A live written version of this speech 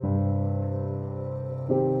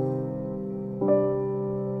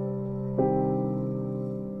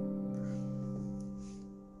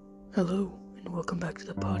Hello, and welcome back to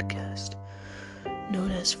the podcast,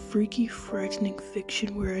 known as Freaky Frightening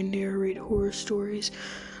Fiction, where I narrate horror stories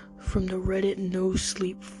from the Reddit No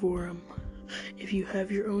Sleep forum. If you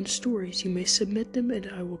have your own stories, you may submit them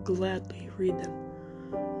and I will gladly read them.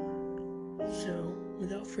 So,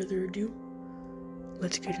 without further ado,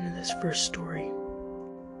 let's get into this first story.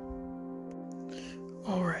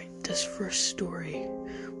 Alright, this first story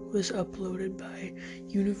was uploaded by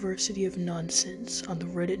University of Nonsense on the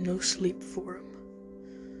Reddit No Sleep forum.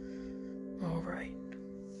 Alright.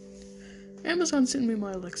 Amazon sent me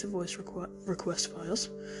my Alexa voice request files.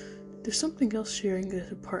 There's something else sharing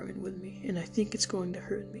this apartment with me, and I think it's going to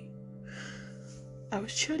hurt me. I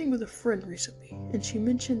was chatting with a friend recently, and she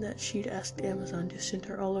mentioned that she'd asked Amazon to send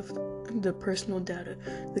her all of the personal data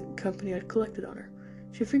the company had collected on her.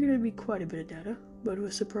 She figured it'd be quite a bit of data, but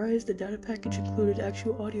was surprised the data package included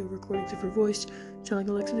actual audio recordings of her voice telling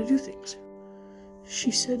Alexa to do things.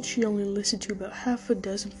 She said she only listened to about half a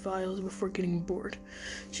dozen files before getting bored.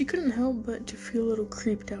 She couldn't help but to feel a little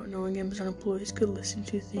creeped out knowing Amazon employees could listen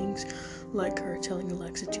to things like her telling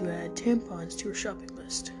Alexa to add tampons to her shopping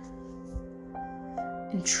list.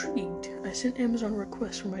 Intrigued, I sent Amazon a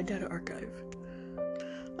request for my data archive.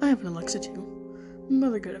 I have an Alexa too. My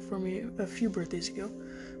mother got it for me a few birthdays ago,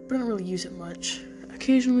 but I don't really use it much.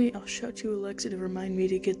 Occasionally, I'll shout to Alexa to remind me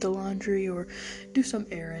to get the laundry or do some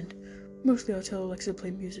errand. Mostly, I'll tell Alexa to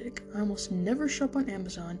play music. I almost never shop on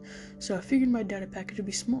Amazon, so I figured my data package would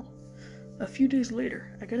be small. A few days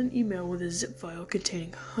later, I got an email with a zip file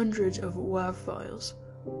containing hundreds of WAV files.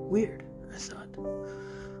 Weird, I thought.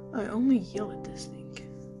 I only yell at this thing.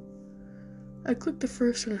 I clicked the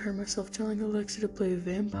first one and heard myself telling Alexa to play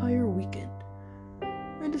Vampire Weekend.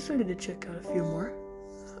 I decided to check out a few more.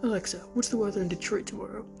 Alexa, what's the weather in Detroit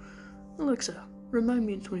tomorrow? Alexa, remind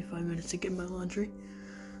me in 25 minutes to get my laundry.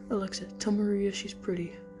 Alexa, tell Maria she's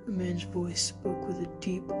pretty. A man's voice spoke with a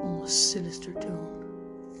deep, almost sinister tone.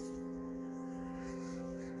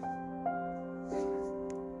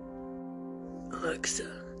 Alexa,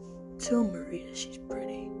 tell Maria she's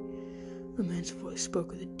pretty. A man's voice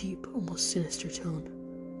spoke with a deep, almost sinister tone.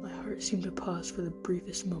 My heart seemed to pause for the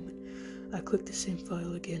briefest moment. I clicked the same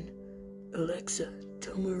file again. Alexa,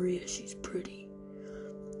 tell Maria she's pretty.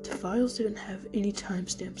 The files didn't have any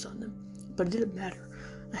timestamps on them, but it didn't matter.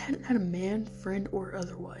 I hadn't had a man, friend, or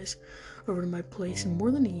otherwise over to my place in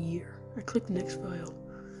more than a year. I clicked the next file.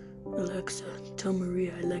 Alexa, tell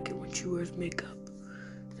Maria I like it when she wears makeup.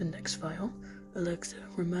 The next file. Alexa,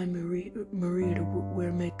 remind Maria to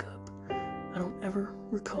wear makeup. I don't ever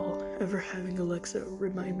recall ever having Alexa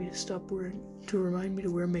remind me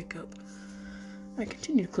to wear makeup. I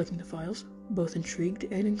continued clicking the files, both intrigued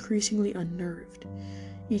and increasingly unnerved.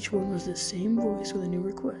 Each one was the same voice with a new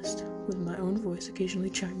request, with my own voice occasionally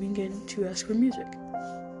chiming in to ask for music.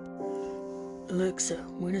 Alexa,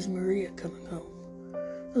 when is Maria coming home?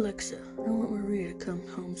 Alexa, I want Maria to come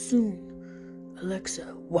home soon. Alexa,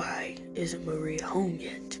 why isn't Maria home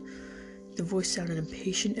yet? The voice sounded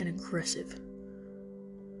impatient and aggressive.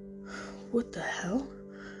 What the hell?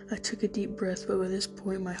 I took a deep breath, but by this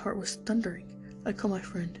point my heart was thundering. I called my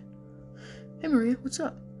friend. Hey Maria, what's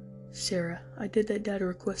up? Sarah, I did that data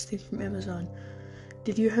request thing from Amazon.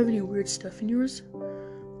 Did you have any weird stuff in yours?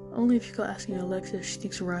 Only if you call asking Alexa if she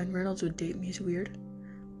thinks Ryan Reynolds would date me is weird.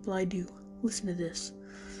 Well, I do. Listen to this.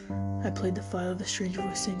 I played the file of the strange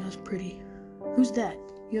voice saying I was pretty. Who's that?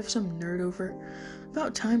 You have some nerd over?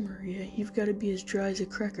 About time, Maria. You've got to be as dry as a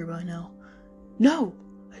cracker by now. No!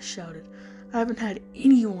 I shouted. I haven't had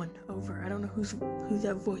anyone over. I don't know who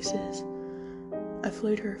that voice is. I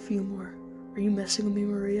played her a few more. Are you messing with me,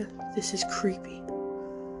 Maria? This is creepy.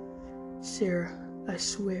 Sarah, I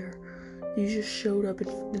swear, you just showed up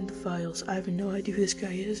in the files. I have no idea who this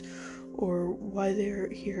guy is or why they're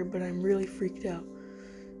here, but I'm really freaked out.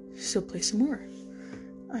 So play some more.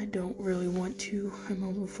 I don't really want to. I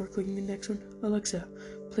mumbled before clicking the next one. Alexa,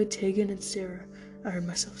 play Tegan and Sarah. I heard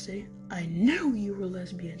myself say. I knew you were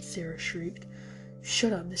lesbian, Sarah shrieked.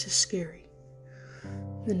 Shut up, this is scary.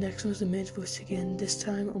 The next one was the man's voice again, this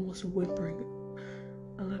time almost whimpering.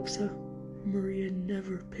 Alexa, Maria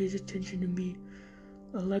never pays attention to me.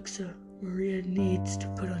 Alexa, Maria needs to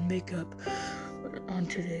put on makeup on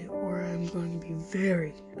today or I'm going to be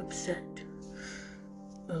very upset.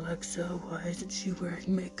 Alexa, why isn't she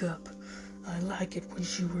wearing makeup? I like it when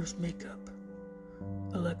she wears makeup.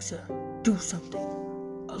 Alexa, do something.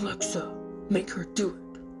 Alexa, make her do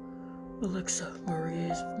it. Alexa,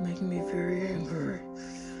 Maria is making me very angry.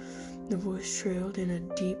 The voice trailed in a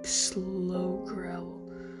deep, slow growl.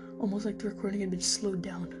 almost like the recording had been slowed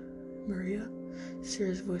down. "Maria?"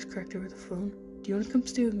 Sarah's voice cracked over the phone. "Do you want to come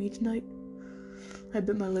stay with me tonight?" I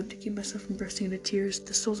bit my lip to keep myself from bursting into tears.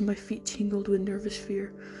 The soles of my feet tingled with nervous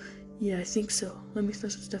fear. "Yeah, I think so. Let me throw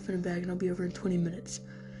some stuff in a bag and I'll be over in 20 minutes.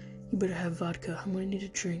 You better have vodka. I'm gonna need a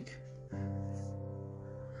drink."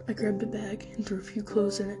 I grabbed a bag and threw a few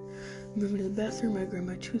clothes in it. Moving to the bathroom, I grabbed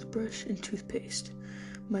my toothbrush and toothpaste.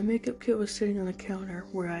 My makeup kit was sitting on the counter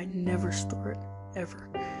where I never store it, ever.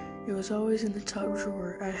 It was always in the top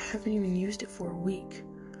drawer. I haven't even used it for a week.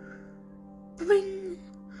 Bling!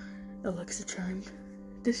 Alexa chimed.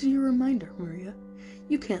 "This is your reminder, Maria.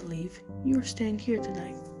 You can't leave. You are staying here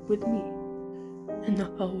tonight, with me." In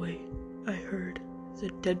the hallway, I heard the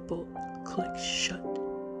deadbolt click shut.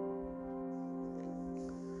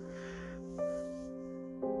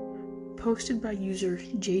 Posted by user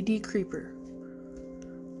JD Creeper.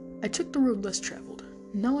 I took the road less traveled.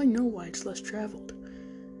 Now I know why it's less traveled.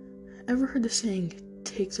 Ever heard the saying,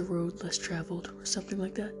 "take the road less traveled," or something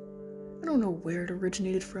like that? I don't know where it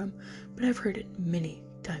originated from, but I've heard it many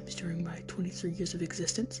times during my 23 years of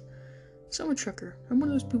existence. So I'm a trucker. I'm one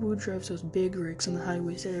of those people who drives those big rigs on the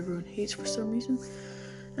highways that everyone hates for some reason.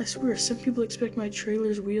 I swear, some people expect my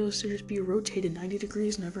trailer's wheels to just be rotated 90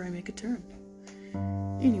 degrees whenever I make a turn.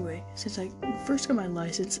 Anyway, since I first got my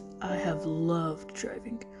license, I have loved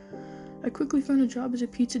driving. I quickly found a job as a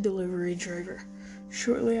pizza delivery driver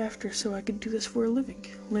shortly after so I could do this for a living.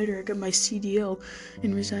 Later, I got my CDL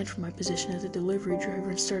and resigned from my position as a delivery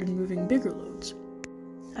driver and started moving bigger loads.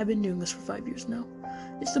 I've been doing this for 5 years now.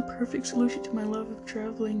 It's the perfect solution to my love of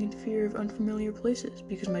traveling and fear of unfamiliar places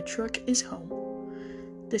because my truck is home.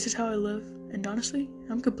 This is how I live, and honestly,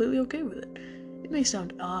 I'm completely okay with it. It may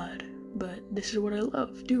sound odd, but this is what I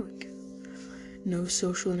love doing. No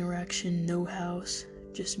social interaction, no house,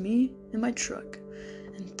 just me and my truck,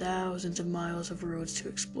 and thousands of miles of roads to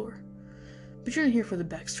explore. But you're not here for the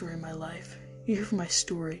backstory of my life. You're here for my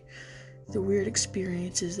story, the weird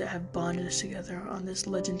experiences that have bonded us together on this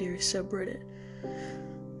legendary subreddit.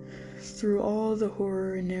 Through all the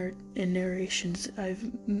horror and narrations I've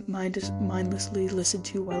mindlessly listened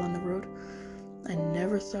to while on the road, I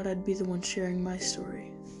never thought I'd be the one sharing my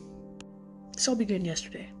story. This all began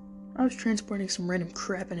yesterday. I was transporting some random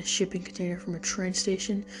crap in a shipping container from a train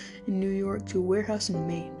station in New York to a warehouse in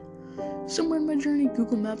Maine. Somewhere in my journey,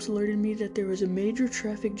 Google Maps alerted me that there was a major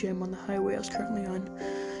traffic jam on the highway I was currently on,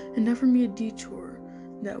 and offered me a detour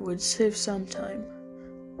that would save some time.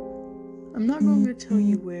 I'm not going to tell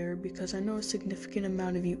you where because I know a significant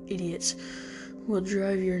amount of you idiots will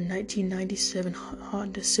drive your 1997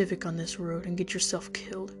 Honda Civic on this road and get yourself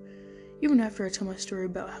killed. Even after I tell my story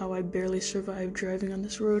about how I barely survived driving on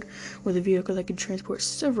this road with a vehicle that could transport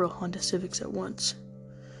several Honda Civics at once.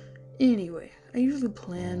 Anyway, I usually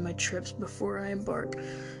plan my trips before I embark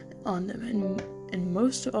on them and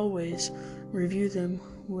most always review them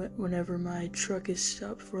whenever my truck is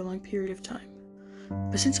stopped for a long period of time.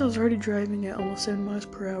 But since I was already driving at almost 7 miles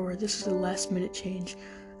per hour, this is a last minute change.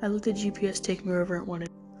 I let the GPS take me wherever it wanted.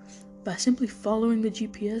 By simply following the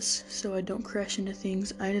GPS so I don't crash into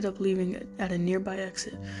things, I ended up leaving at a nearby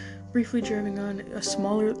exit, briefly driving on a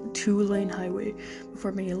smaller 2-lane highway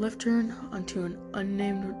before making a left turn onto an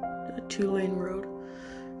unnamed 2-lane road.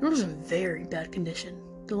 The road was in very bad condition.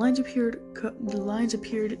 The lines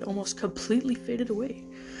appeared almost completely faded away.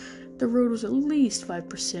 The road was at least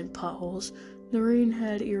 5% potholes. The rain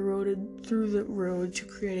had eroded through the road to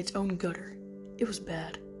create its own gutter. It was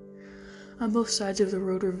bad. On both sides of the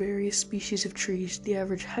road were various species of trees. The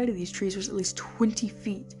average height of these trees was at least 20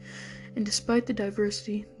 feet, and despite the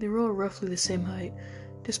diversity, they were all roughly the same height.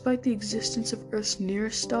 Despite the existence of Earth's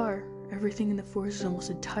nearest star, everything in the forest is almost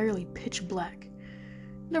entirely pitch black.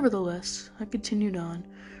 Nevertheless, I continued on.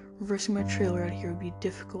 Reversing my trailer out here would be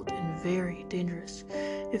difficult and very dangerous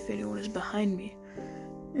if anyone is behind me,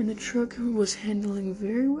 and the truck was handling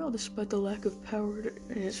very well despite the lack of power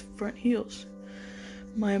in its front wheels.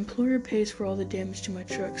 My employer pays for all the damage to my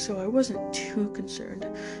truck, so I wasn't too concerned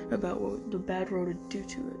about what the bad road would do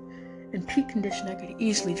to it. In peak condition, I could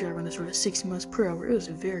easily drive on this road at 60 miles per hour. It was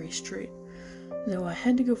very straight. Though I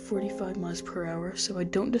had to go 45 miles per hour so I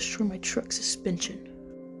don't destroy my truck's suspension.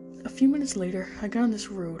 A few minutes later, I got on this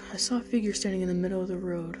road. I saw a figure standing in the middle of the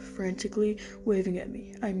road, frantically waving at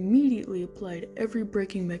me. I immediately applied every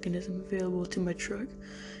braking mechanism available to my truck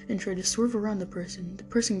and tried to swerve around the person. The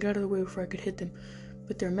person got out of the way before I could hit them,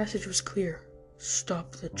 but their message was clear: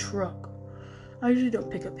 stop the truck. I usually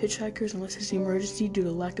don't pick up hitchhikers unless it's an emergency due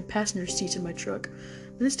to lack of passenger seats in my truck,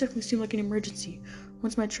 but this definitely seemed like an emergency.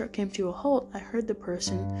 Once my truck came to a halt, I heard the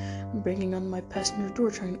person banging on my passenger door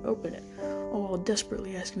trying to open it, all while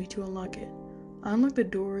desperately asking me to unlock it. I unlocked the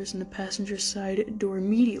doors, and the passenger side door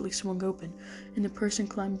immediately swung open, and the person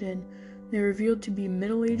climbed in. They were revealed to be a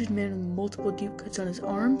middle-aged man with multiple deep cuts on his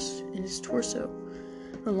arms and his torso,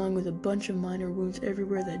 along with a bunch of minor wounds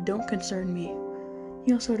everywhere that don't concern me.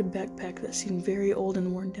 He also had a backpack that seemed very old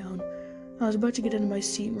and worn down. I was about to get into my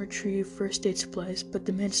seat and retrieve first aid supplies, but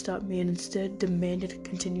the man stopped me and instead demanded to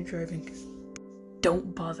continue driving.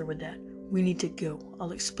 "Don't bother with that. We need to go.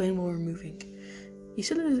 I'll explain while we're moving." He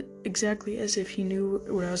said it exactly as if he knew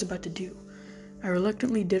what I was about to do. I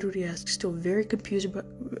reluctantly did what he asked, still very confused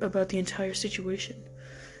about the entire situation.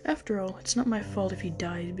 After all, it's not my fault if he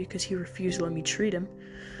died because he refused to let me treat him,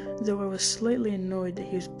 though I was slightly annoyed that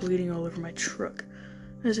he was bleeding all over my truck.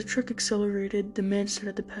 As the truck accelerated, the man stood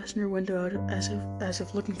at the passenger window as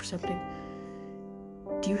if looking for something.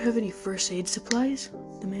 "Do you have any first aid supplies?"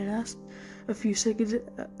 the man asked. A few seconds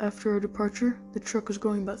after our departure, the truck was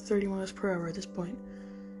going about 30 miles per hour at this point.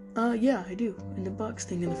 Yeah, I do, in the box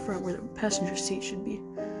thing in the front where the passenger seat should be."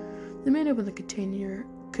 The man opened the container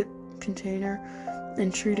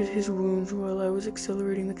and treated his wounds while I was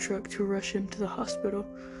accelerating the truck to rush him to the hospital.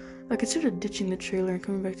 I considered ditching the trailer and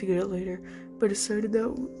coming back to get it later, but decided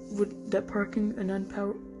that parking an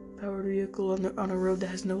unpowered vehicle on a road that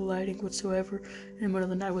has no lighting whatsoever in the middle of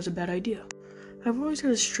the night was a bad idea. I've always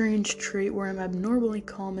had a strange trait where I'm abnormally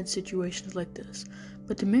calm in situations like this,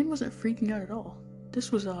 but the man wasn't freaking out at all.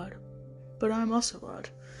 This was odd, but I'm also odd,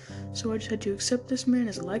 so I just had to accept this man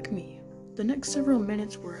as like me. The next several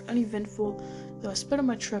minutes were uneventful, though I sped up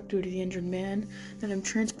my truck due to the injured man that I'm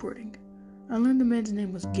transporting. I learned the man's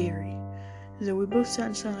name was Gary, though we both sat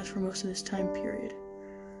in silence for most of this time period.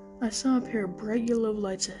 I saw a pair of bright yellow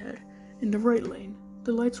lights ahead, in the right lane.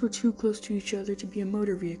 The lights were too close to each other to be a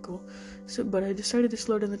motor vehicle, but I decided to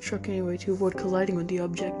slow down the truck anyway to avoid colliding with the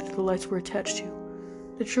object that the lights were attached to.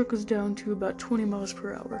 The truck was down to about 20 miles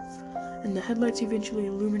per hour, and the headlights eventually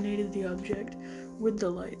illuminated the object with the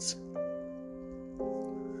lights.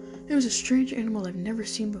 It was a strange animal I've never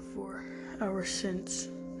seen before, or since.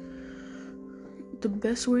 The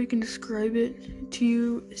best way I can describe it to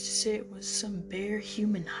you is to say it was some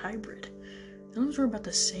bear-human hybrid. The arms were about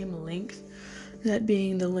the same length, that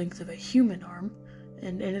being the length of a human arm,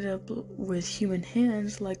 and ended up with human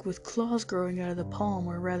hands, like with claws growing out of the palm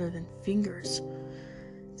rather than fingers.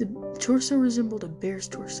 The torso resembled a bear's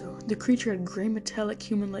torso. The creature had gray metallic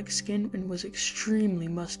human-like skin and was extremely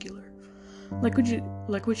muscular. Like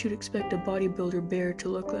what you'd expect a bodybuilder bear to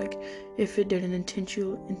look like if it didn't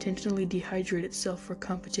intentionally dehydrate itself for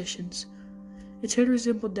competitions. Its head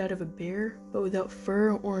resembled that of a bear, but without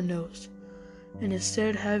fur or a nose. And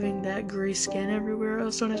instead having that gray skin everywhere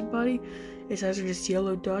else on his body, its eyes were just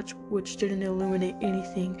yellow dots which didn't illuminate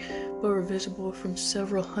anything but were visible from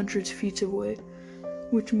several hundred feet away,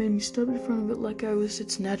 which made me stop in front of it like I was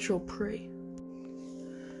its natural prey.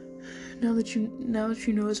 Now that you know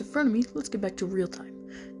it's in front of me, let's get back to real time.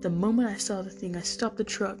 The moment I saw the thing, I stopped the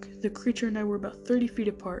truck. The creature and I were about 30 feet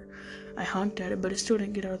apart. I honked at it, but it still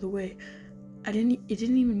didn't get out of the way. It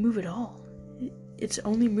didn't even move at all. Its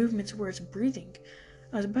only movements were its breathing.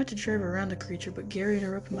 I was about to drive around the creature, but Gary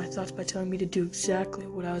interrupted my thoughts by telling me to do exactly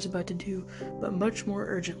what I was about to do, but much more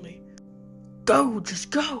urgently. "Go!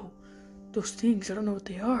 Just go! Those things, I don't know what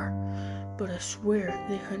they are, but I swear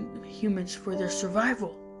they hunt humans for their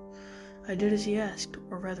survival." I did as he asked,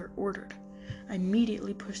 or rather ordered. I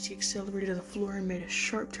immediately pushed the accelerator to the floor and made a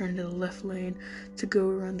sharp turn to the left lane to go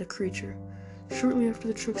around the creature. Shortly after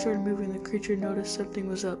the truck started moving, the creature noticed something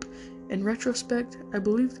was up. In retrospect, I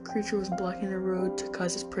believe the creature was blocking the road to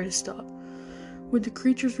cause its prey to stop. With the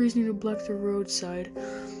creature's reasoning to block the roadside,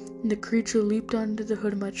 the creature leaped onto the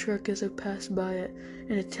hood of my truck as I passed by it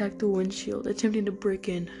and attacked the windshield, attempting to break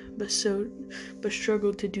in, but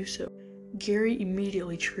struggled to do so. Gary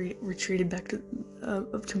immediately retreated back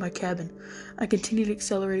up to my cabin. I continued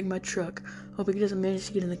accelerating my truck, hoping he doesn't manage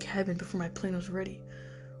to get in the cabin before my plane was ready.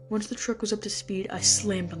 Once the truck was up to speed, I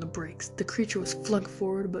slammed on the brakes. The creature was flung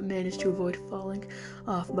forward, but managed to avoid falling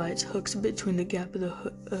off by its hooks between the gap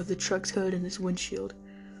of the truck's hood and its windshield.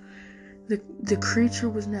 The creature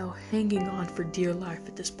was now hanging on for dear life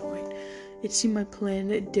at this point. It seemed my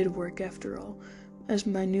plan did work after all, as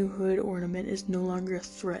my new hood ornament is no longer a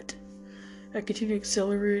threat. I continued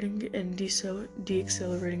accelerating and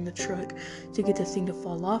deaccelerating the truck to get the thing to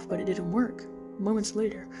fall off, but it didn't work. Moments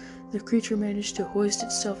later, the creature managed to hoist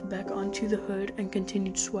itself back onto the hood and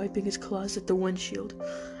continued swiping its claws at the windshield.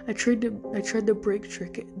 I tried the brake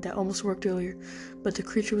trick that almost worked earlier, but the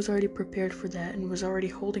creature was already prepared for that and was already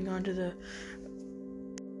holding onto the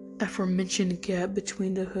aforementioned gap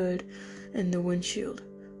between the hood and the windshield.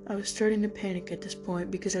 I was starting to panic at this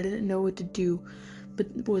point because I didn't know what to do, but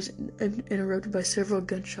was interrupted by several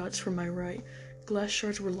gunshots from my right. Glass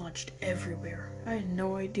shards were launched everywhere. I had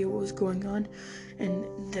no idea what was going on,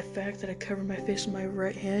 and the fact that I covered my face with my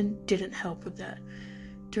right hand didn't help with that.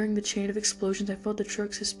 During the chain of explosions, I felt the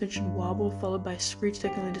truck's suspension wobble, followed by a screech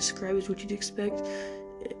that can only describe as what you'd expect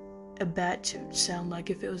a bat to sound like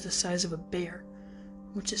if it was the size of a bear.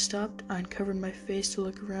 Once it stopped, I uncovered my face to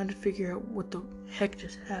look around and figure out what the heck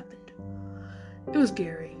just happened. It was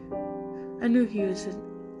Gary. I knew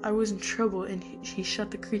I was in trouble, and he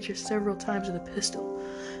shot the creature several times with a pistol.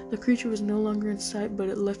 The creature was no longer in sight, but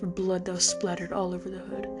it left blood that was splattered all over the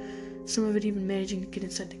hood, some of it even managing to get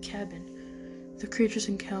inside the cabin. The creature's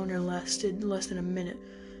encounter lasted less than a minute.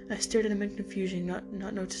 I stared at him in confusion, not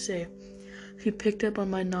knowing what to say. He picked up on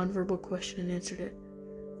my nonverbal question and answered it.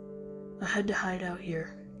 I had to hide out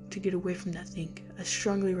here to get away from that thing. I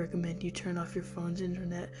strongly recommend you turn off your phone's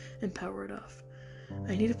internet and power it off.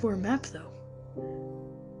 I need it for a map, though.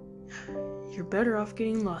 You're better off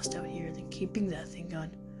getting lost out here than keeping that thing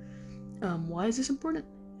on. Why is this important?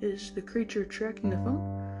 Is the creature tracking the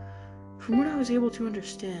phone? From what I was able to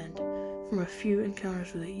understand from a few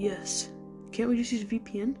encounters with it, yes. Can't we just use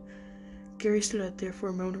VPN? Gary stood out there for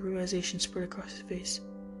a moment of realization spread across his face.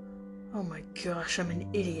 Oh my gosh, I'm an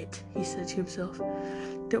idiot, he said to himself.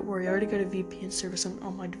 Don't worry, I already got a VPN service on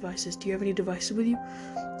all my devices. Do you have any devices with you?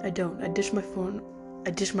 I don't. I ditched my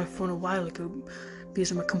phone a while ago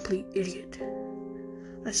because I'm a complete idiot.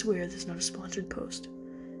 I swear this is not a sponsored post.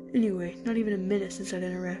 Anyway, not even a minute since that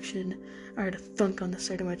interaction, I heard a thunk on the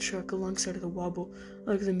side of my truck alongside of the wobble.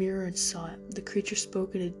 I looked at the mirror and saw it. The creature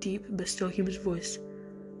spoke in a deep but still human voice.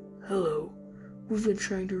 Hello. We've been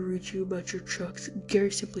trying to reach you about your trucks.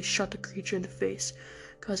 Gary simply shot the creature in the face,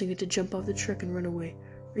 causing it to jump off the truck and run away.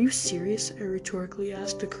 Are you serious? I rhetorically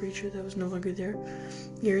asked the creature that was no longer there.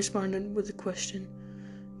 Gary responded with a question.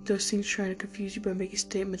 Those things trying to confuse you by making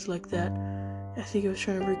statements like that. I think I was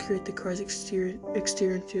trying to recreate the car's exterior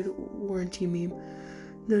into the warranty meme.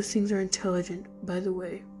 Those things are intelligent, by the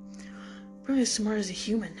way. Probably as smart as a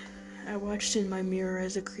human. I watched in my mirror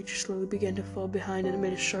as the creature slowly began to fall behind and it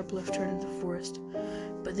made a sharp left turn into the forest.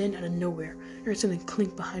 But then, out of nowhere, I heard something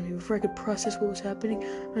clink behind me. Before I could process what was happening,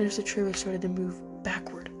 I noticed the trailer started to move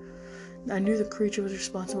backward. I knew the creature was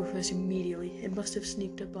responsible for this immediately. It must have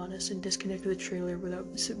sneaked up on us and disconnected the trailer without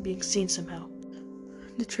being seen somehow.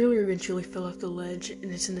 The trailer eventually fell off the ledge, and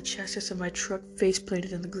it's in the chassis of my truck,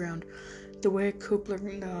 face-planted in the ground. The way a coupler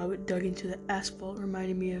knob dug into the asphalt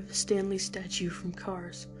reminded me of Stanley's statue from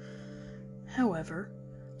Cars. However,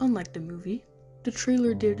 unlike the movie, the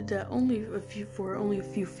trailer did that only a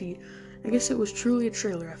few feet. I guess it was truly a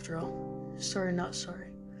trailer after all. Sorry, not sorry.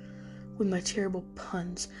 With my terrible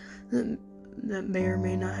puns, that may or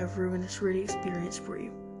may not have ruined this reading experience for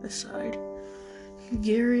you. Aside,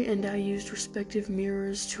 Gary and I used respective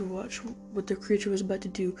mirrors to watch what the creature was about to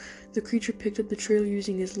do. The creature picked up the trailer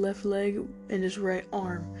using his left leg and his right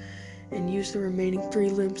arm, and used the remaining 3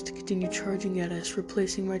 limbs to continue charging at us,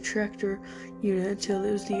 replacing my tractor unit until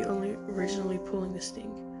it was the only originally pulling this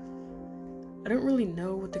thing. I don't really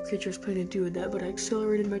know what the creature was planning to do with that, but I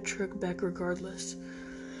accelerated my truck back regardless.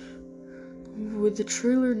 With the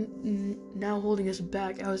trailer now holding us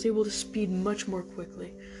back, I was able to speed much more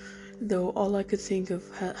quickly, though all I could think of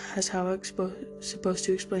as how I was supposed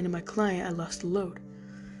to explain to my client I lost the load.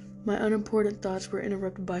 My unimportant thoughts were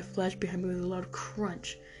interrupted by a flash behind me with a loud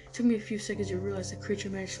crunch. It took me a few seconds to realize the creature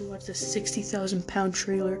managed to launch the 60,000-pound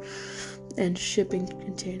trailer and shipping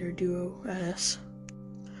container duo at us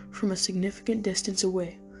from a significant distance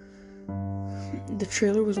away. The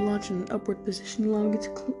trailer was launched in an upward position, allowing it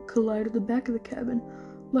to collide with the back of the cabin.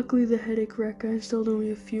 Luckily, the headache rack I installed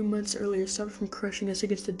only a few months earlier stopped from crushing us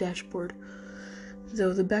against the dashboard.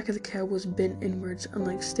 Though the back of the cab was bent inwards,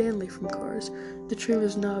 unlike Stanley from Cars, the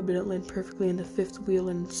trailer's knob didn't land perfectly in the fifth wheel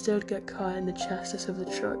and instead got caught in the chassis of the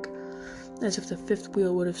truck, as if the fifth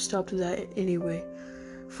wheel would have stopped that anyway.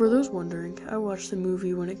 For those wondering, I watched the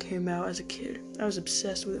movie when it came out as a kid. I was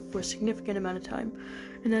obsessed with it for a significant amount of time,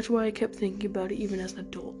 and that's why I kept thinking about it even as an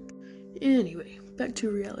adult. Anyway, back to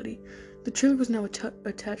reality. The trailer was now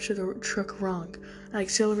attached to the truck wrong. I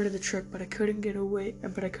accelerated the truck, but I couldn't get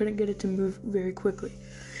it to move very quickly.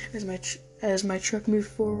 As my truck moved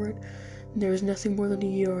forward, there was nothing more than a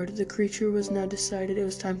yard. The creature was now decided it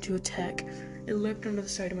was time to attack. It leapt onto the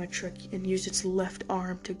side of my truck and used its left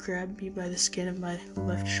arm to grab me by the skin of my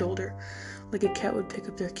left shoulder, like a cat would pick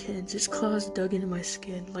up their kittens. Its claws dug into my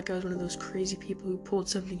skin, like I was one of those crazy people who pulled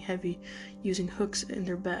something heavy using hooks in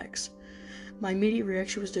their backs. My immediate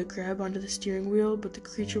reaction was to grab onto the steering wheel, but the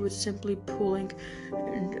creature was simply pulling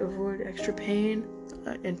and avoid extra pain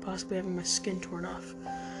and possibly having my skin torn off.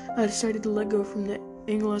 I decided to let go from the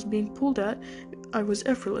angle I was being pulled at. I was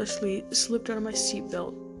effortlessly slipped out of my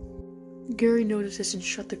seatbelt. Gary noticed this and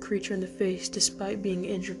shot the creature in the face. Despite being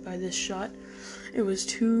injured by this shot, it was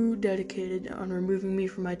too dedicated on removing me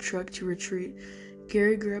from my truck to retreat.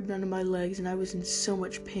 Gary grabbed onto my legs and I was in so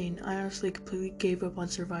much pain, I honestly completely gave up on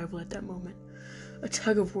survival at that moment. A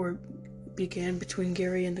tug of war began between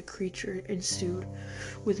Gary and the creature ensued,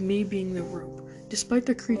 with me being the rope. Despite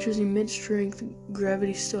the creature's immense strength,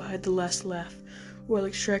 gravity still had the last laugh. While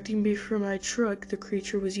extracting me from my truck, the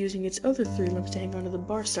creature was using its other 3 limbs to hang onto the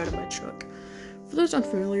bar side of my truck. For those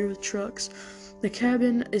unfamiliar with trucks, the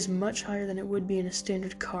cabin is much higher than it would be in a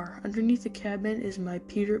standard car. Underneath the cabin is my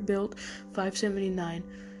Peterbilt 579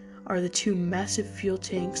 are the 2 massive fuel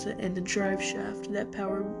tanks and the drive shaft that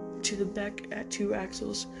power to the back at 2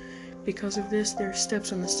 axles. Because of this, there are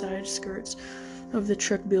steps on the side skirts of the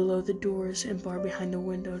truck below the doors and bar behind the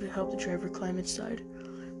window to help the driver climb inside.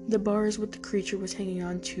 The bar is what the creature was hanging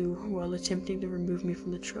on to while attempting to remove me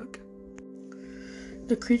from the truck.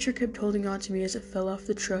 The creature kept holding on to me as it fell off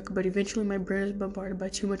the truck, but eventually my brain was bombarded by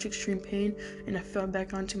too much extreme pain and I fell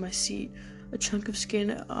back onto my seat. A chunk of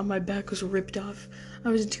skin on my back was ripped off. I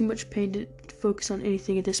was in too much pain to focus on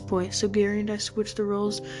anything at this point, so Gary and I switched the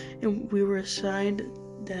roles and we were assigned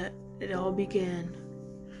that it all began.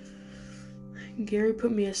 Gary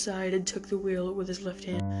put me aside and took the wheel with his left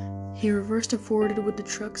hand. He reversed and forwarded with the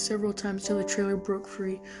truck several times till the trailer broke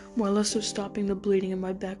free, while also stopping the bleeding in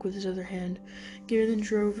my back with his other hand. Gary then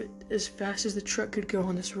drove as fast as the truck could go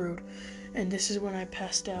on this road, and this is when I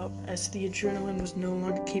passed out, as the adrenaline was no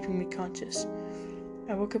longer keeping me conscious.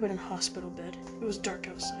 I woke up in a hospital bed. It was dark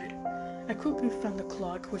outside. I quickly found the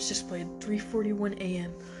clock, which displayed 3:41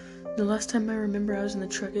 a.m. The last time I remember I was in the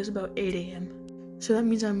truck is about 8 a.m. So that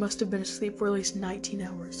means I must have been asleep for at least 19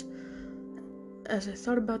 hours. As I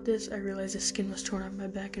thought about this, I realized the skin was torn off my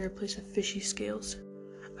back and replaced with fishy scales.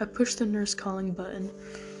 I pushed the nurse calling button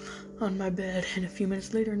on my bed, and a few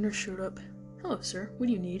minutes later a nurse showed up. "Hello, sir. What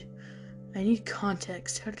do you need?" "I need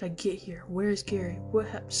context. How did I get here? Where is Gary? What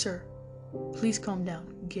happened?" "Sir, please calm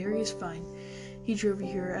down. Gary is fine. He drove you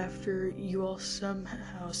here after you all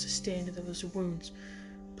somehow sustained those wounds.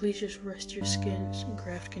 Please just rest your skin.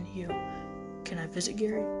 Graft can heal." "Can I visit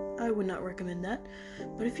Gary?" "I would not recommend that,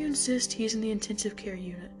 but if you insist, he's in the intensive care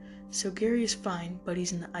unit. So Gary is fine, but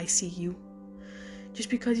he's in the ICU.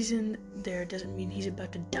 Just because he's in there doesn't mean he's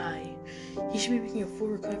about to die. He should be making a full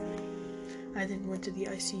recovery." I then went to the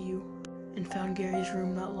ICU and found Gary's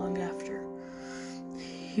room not long after.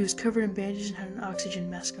 He was covered in bandages and had an oxygen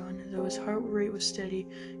mask on. Though his heart rate was steady,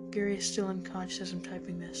 Gary is still unconscious as I'm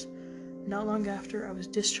typing this. Not long after, I was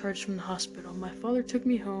discharged from the hospital. My father took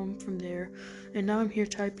me home from there, and now I'm here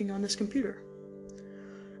typing on this computer.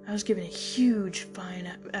 I was given a huge fine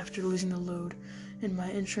after losing the load, and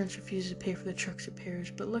my insurance refused to pay for the truck's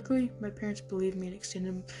repairs, but luckily, my parents believed me and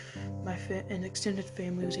extended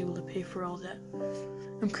family was able to pay for all that.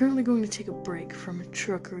 I'm currently going to take a break from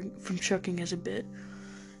trucking as a bit,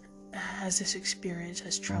 as this experience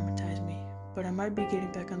has traumatized me, but I might be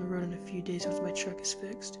getting back on the road in a few days once my truck is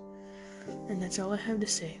fixed. And that's all I have to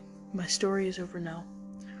say. My story is over now.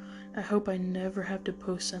 I hope I never have to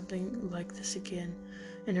post something like this again.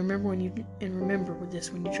 And remember with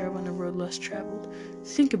this, when you drive on the road less traveled,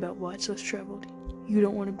 think about why it's less traveled. You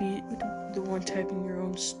don't want to be the one typing your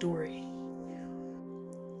own story.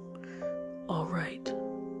 Alright.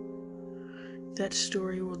 That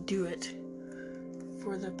story will do it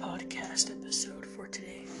for the podcast episode for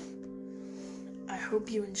today. I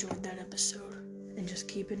hope you enjoyed that episode. And just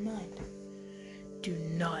keep in mind, do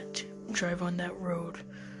not drive on that road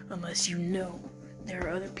unless you know there are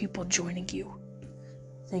other people joining you.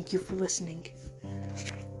 Thank you for listening.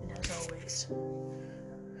 And as always,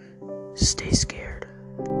 stay scared.